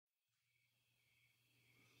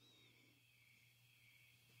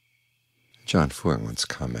John Fuhr once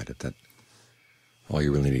commented that all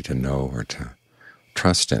you really need to know or to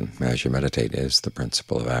trust in as you meditate is the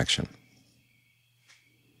principle of action.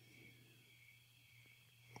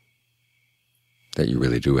 That you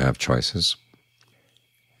really do have choices,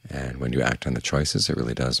 and when you act on the choices, it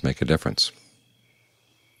really does make a difference.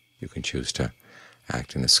 You can choose to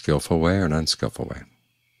act in a skillful way or an unskillful way.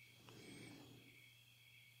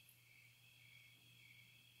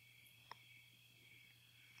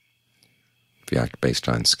 If you act based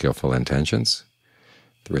on skillful intentions,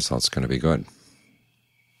 the result's going to be good,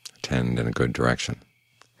 tend in a good direction.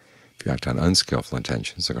 If you act on unskillful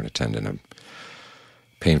intentions, they're going to tend in a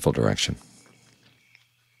painful direction.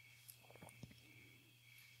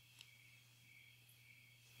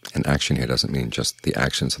 And action here doesn't mean just the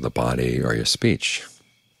actions of the body or your speech.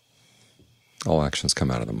 All actions come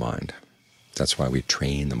out of the mind. That's why we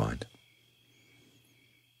train the mind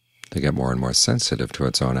to get more and more sensitive to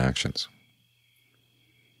its own actions.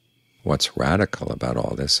 What's radical about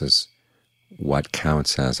all this is what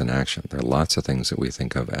counts as an action. There are lots of things that we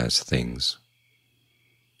think of as things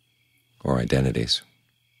or identities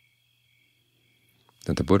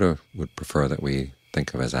that the Buddha would prefer that we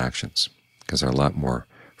think of as actions, because they're a lot more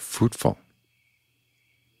fruitful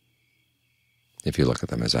if you look at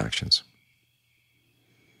them as actions.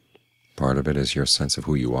 Part of it is your sense of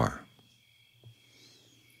who you are.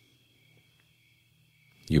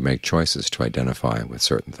 You make choices to identify with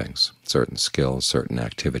certain things, certain skills, certain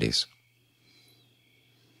activities.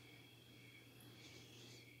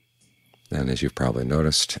 And as you've probably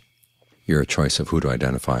noticed, your choice of who to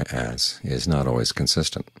identify as is not always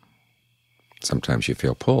consistent. Sometimes you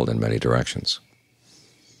feel pulled in many directions.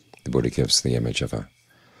 The Buddha gives the image of a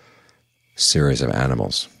series of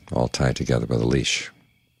animals all tied together with a leash.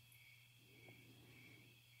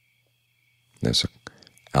 There's an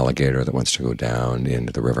alligator that wants to go down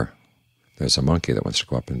into the river. There's a monkey that wants to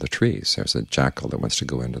go up into the trees. There's a jackal that wants to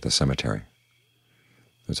go into the cemetery.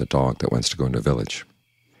 There's a dog that wants to go into a village.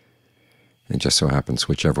 And it just so happens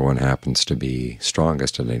whichever one happens to be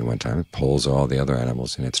strongest at any one time, it pulls all the other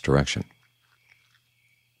animals in its direction.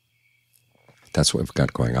 That's what we've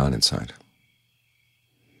got going on inside.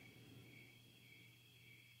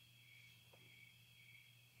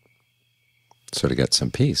 So to get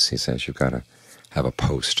some peace, he says, you've got to have a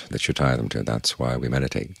post that you tie them to. That's why we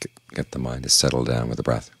meditate, get the mind to settle down with the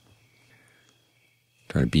breath.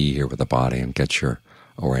 Try to be here with the body and get your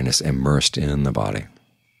awareness immersed in the body,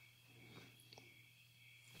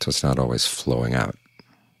 so it's not always flowing out.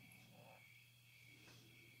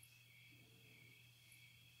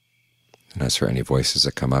 And as for any voices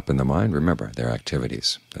that come up in the mind, remember, they're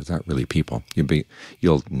activities. They're not really people.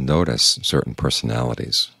 You'll notice certain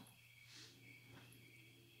personalities.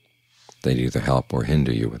 They either help or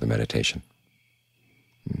hinder you with the meditation.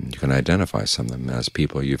 You can identify some of them as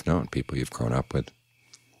people you've known, people you've grown up with,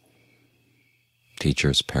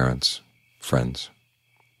 teachers, parents, friends,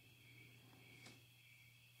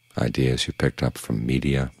 ideas you picked up from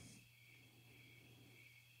media.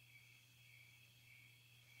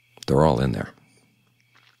 They're all in there.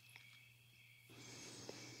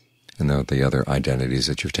 And there are the other identities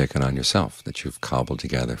that you've taken on yourself, that you've cobbled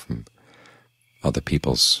together from other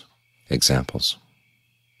people's examples,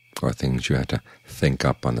 or things you had to think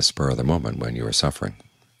up on the spur of the moment when you were suffering.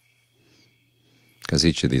 Because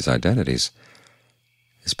each of these identities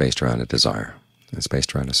is based around a desire. It's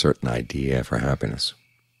based around a certain idea for happiness,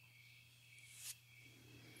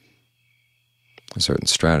 a certain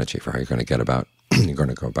strategy for how you're going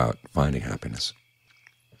to go about finding happiness.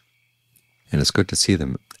 And it's good to see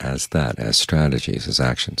them as that, as strategies, as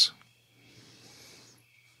actions,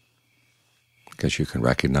 because you can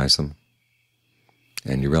recognize them,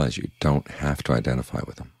 and you realize you don't have to identify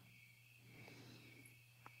with them.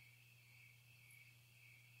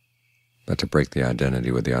 But to break the identity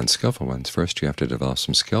with the unskillful ones, first you have to develop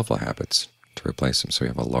some skillful habits to replace them, so you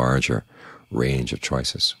have a larger range of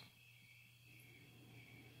choices.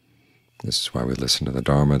 This is why we listen to the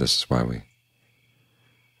Dharma. This is why we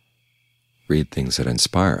read things that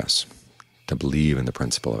inspire us to believe in the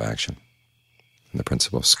principle of action, and the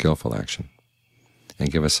principle of skillful action,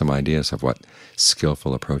 and give us some ideas of what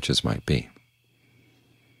skillful approaches might be.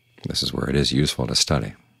 This is where it is useful to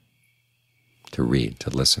study, to read, to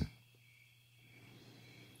listen,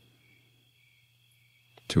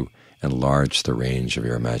 to enlarge the range of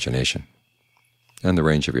your imagination and the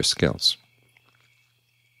range of your skills.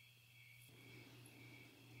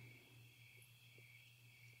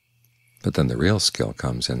 But then the real skill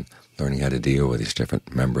comes in learning how to deal with these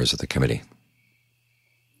different members of the committee,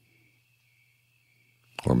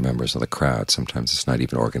 or members of the crowd. Sometimes it's not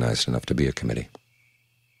even organized enough to be a committee.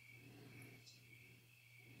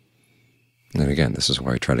 And again, this is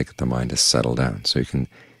why we try to get the mind to settle down, so you can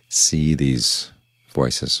see these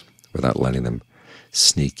voices without letting them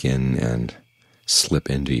sneak in and slip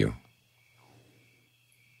into you.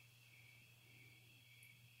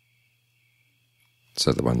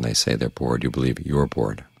 So that when they say they're bored, you believe you're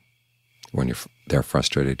bored. When they're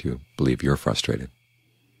frustrated, you believe you're frustrated.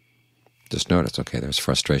 Just notice, okay, there's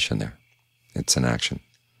frustration there. It's an action.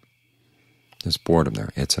 There's boredom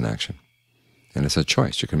there. It's an action. And it's a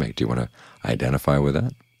choice you can make. Do you want to identify with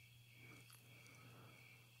that?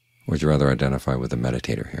 Or would you rather identify with the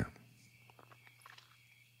meditator here?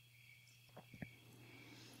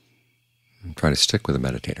 And try to stick with the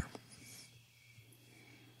meditator.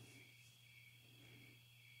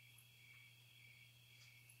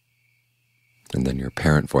 And then your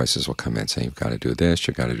parent voices will come in saying, you've got to do this,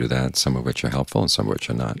 you've got to do that, some of which are helpful and some of which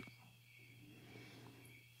are not.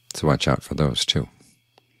 So watch out for those too.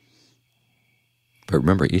 But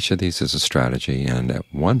remember, each of these is a strategy, and at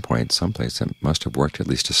one point, someplace, it must have worked at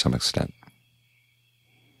least to some extent.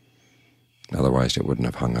 Otherwise, it wouldn't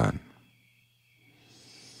have hung on.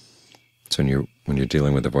 So when you're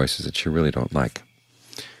dealing with the voices that you really don't like,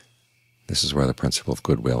 this is where the principle of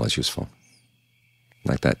goodwill is useful.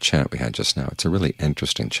 Like that chant we had just now. It's a really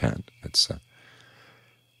interesting chant. It's a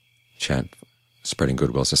chant spreading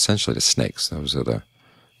goodwill is essentially to snakes. Those are the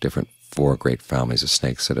different 4 great families of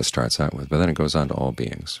snakes that it starts out with, but then it goes on to all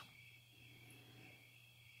beings,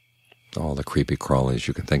 all the creepy crawlies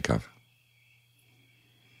you can think of.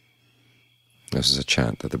 This is a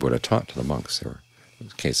chant that the Buddha taught to the monks. There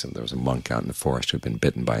was a case of there was a monk out in the forest who had been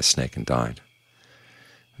bitten by a snake and died.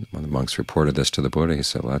 When the monks reported this to the Buddha, he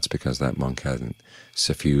said, well, that's because that monk hadn't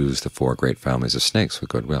suffused the 4 great families of snakes with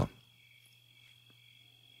goodwill.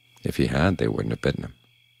 If he had, they wouldn't have bitten him.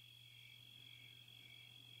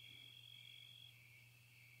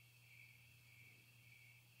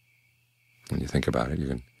 When you think about it, you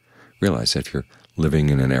can realize that if you're living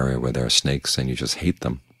in an area where there are snakes and you just hate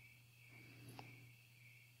them,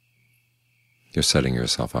 you're setting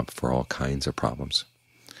yourself up for all kinds of problems.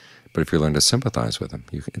 But if you learn to sympathize with them,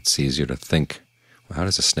 it's easier to think, well, how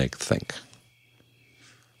does a snake think?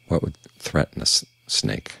 What would threaten a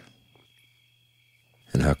snake?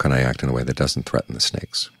 And how can I act in a way that doesn't threaten the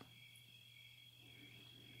snakes?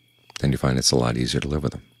 Then you find it's a lot easier to live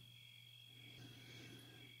with them.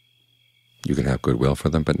 You can have goodwill for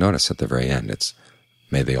them, but notice at the very end, it's,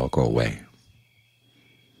 may they all go away.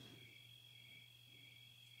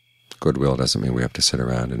 Goodwill doesn't mean we have to sit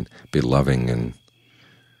around and be loving and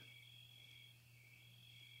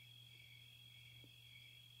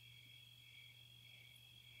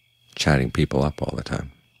chatting people up all the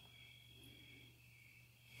time,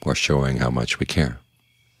 or showing how much we care.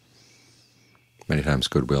 Many times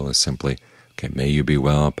goodwill is simply, okay, may you be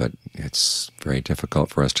well, but it's very difficult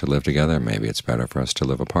for us to live together. Maybe it's better for us to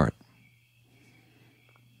live apart.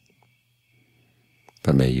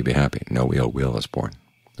 But may you be happy. No ill will is born.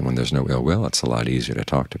 And when there's no ill will, it's a lot easier to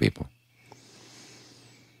talk to people.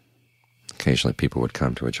 Occasionally people would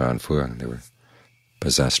come to a Ajahn Fuhr and they were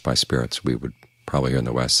possessed by spirits. We would probably here in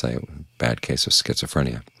the West say, bad case of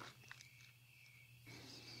schizophrenia.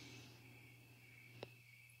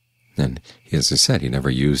 And as he said, he never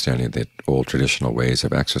used any of the old traditional ways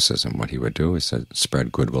of exorcism. What he would do is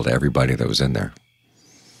spread goodwill to everybody that was in there.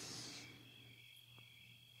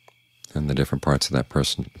 And the different parts of that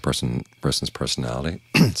person's personality,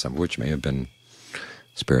 some of which may have been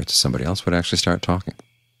spirits of somebody else, would actually start talking.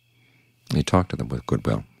 And he talked to them with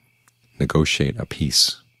goodwill, negotiate a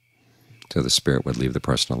peace, so the spirit would leave the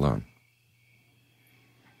person alone.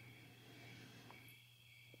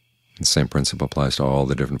 The same principle applies to all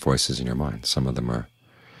the different voices in your mind. Some of them are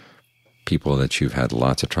people that you've had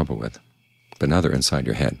lots of trouble with, but now they're inside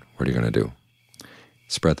your head. What are you going to do?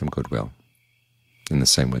 Spread them goodwill. In the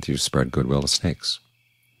same way that you spread goodwill to snakes.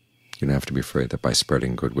 You don't have to be afraid that by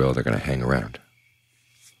spreading goodwill they're going to hang around.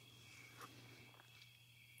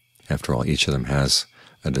 After all, each of them has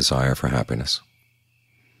a desire for happiness.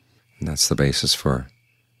 And that's the basis for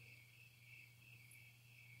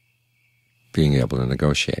being able to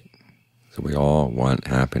negotiate. So we all want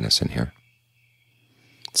happiness in here.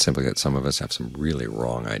 It's simply that some of us have some really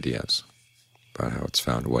wrong ideas about how it's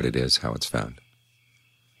found, what it is, how it's found.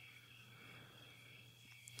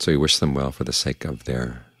 So you wish them well for the sake of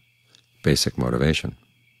their basic motivation.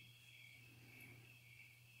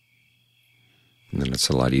 And then it's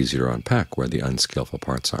a lot easier to unpack where the unskillful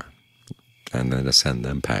parts are, and then to send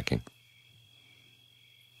them packing.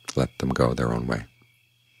 Let them go their own way.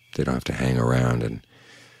 They don't have to hang around and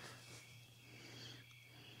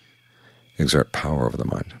exert power over the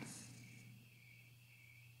mind.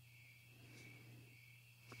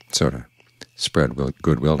 So to spread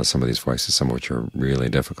goodwill to some of these voices, some of which are really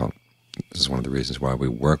difficult. This is one of the reasons why we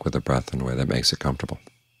work with the breath in a way that makes it comfortable.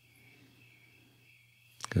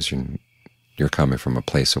 Because you're coming from a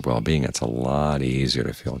place of well-being. It's a lot easier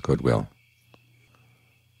to feel goodwill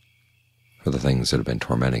for the things that have been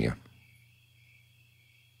tormenting you.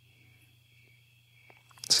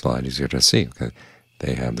 It's a lot easier to see, because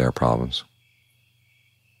they have their problems.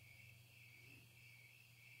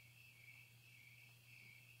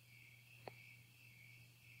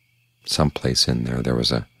 Someplace in there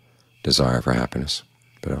was a desire for happiness,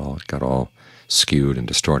 but it got all skewed and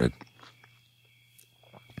distorted.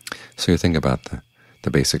 So you think about the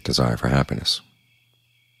basic desire for happiness.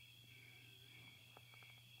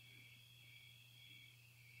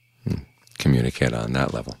 Communicate on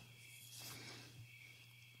that level.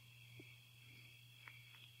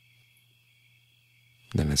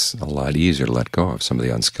 Then it's a lot easier to let go of some of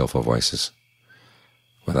the unskillful voices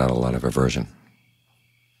without a lot of aversion.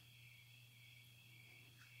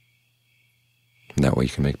 And that way you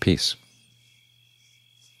can make peace.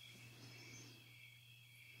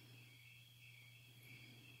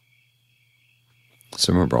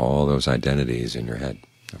 So remember all those identities in your head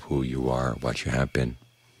of who you are, what you have been,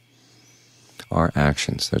 are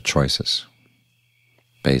actions, they're choices,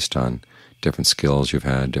 based on different skills you've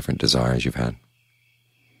had, different desires you've had.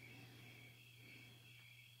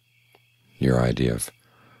 Your idea of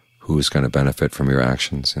who's going to benefit from your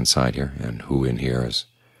actions inside here, and who in here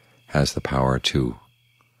has the power to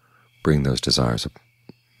bring those desires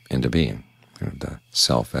into being. The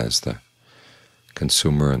self as the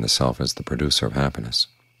consumer and the self as the producer of happiness.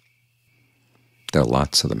 There are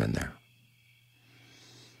lots of them in there.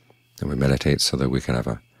 And we meditate so that we can have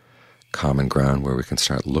a common ground where we can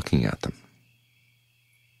start looking at them,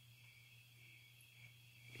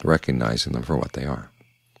 recognizing them for what they are,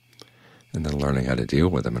 and then learning how to deal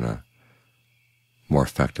with them in a more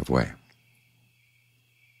effective way.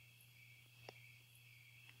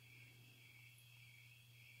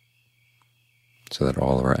 So that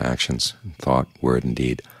all of our actions, thought, word, and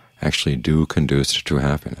deed, actually do conduce to true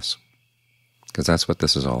happiness, because that's what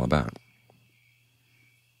this is all about.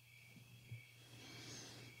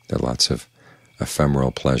 There are lots of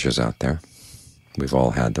ephemeral pleasures out there. We've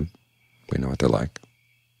all had them. We know what they're like.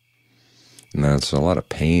 And there's a lot of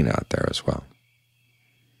pain out there as well.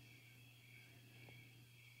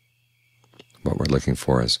 What we're looking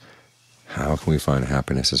for is, how can we find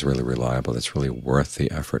happiness that's really reliable, that's really worth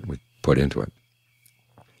the effort we put into it?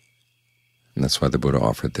 And that's why the Buddha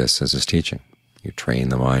offered this as his teaching. You train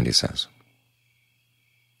the mind, he says.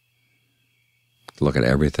 Look at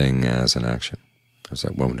everything as an action. There was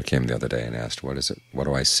that woman who came the other day and asked, what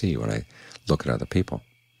do I see when I look at other people?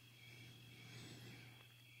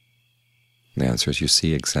 And the answer is, you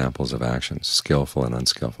see examples of actions, skillful and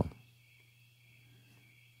unskillful.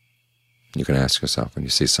 You can ask yourself, when you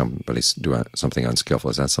see somebody do something unskillful,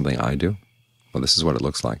 is that something I do? Well, this is what it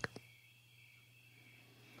looks like.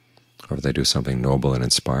 Or if they do something noble and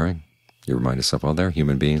inspiring, you remind yourself, well, they're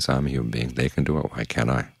human beings, I'm a human being, they can do it, why can't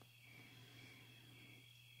I?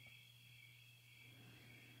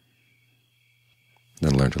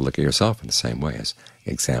 Then learn to look at yourself in the same way, as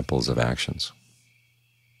examples of actions.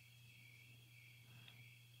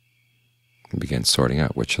 And begin sorting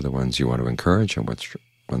out which are the ones you want to encourage and which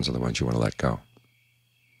ones are the ones you want to let go.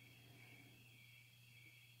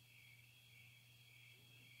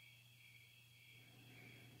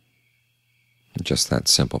 And just that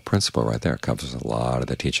simple principle right there covers a lot of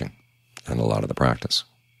the teaching and a lot of the practice.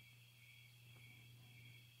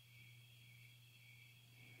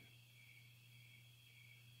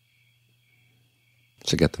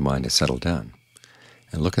 So get the mind to settle down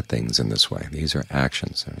and look at things in this way. These are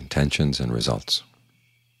actions, they're intentions and results.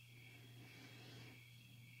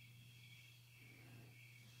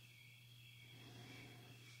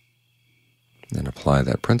 And apply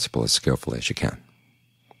that principle as skillfully as you can.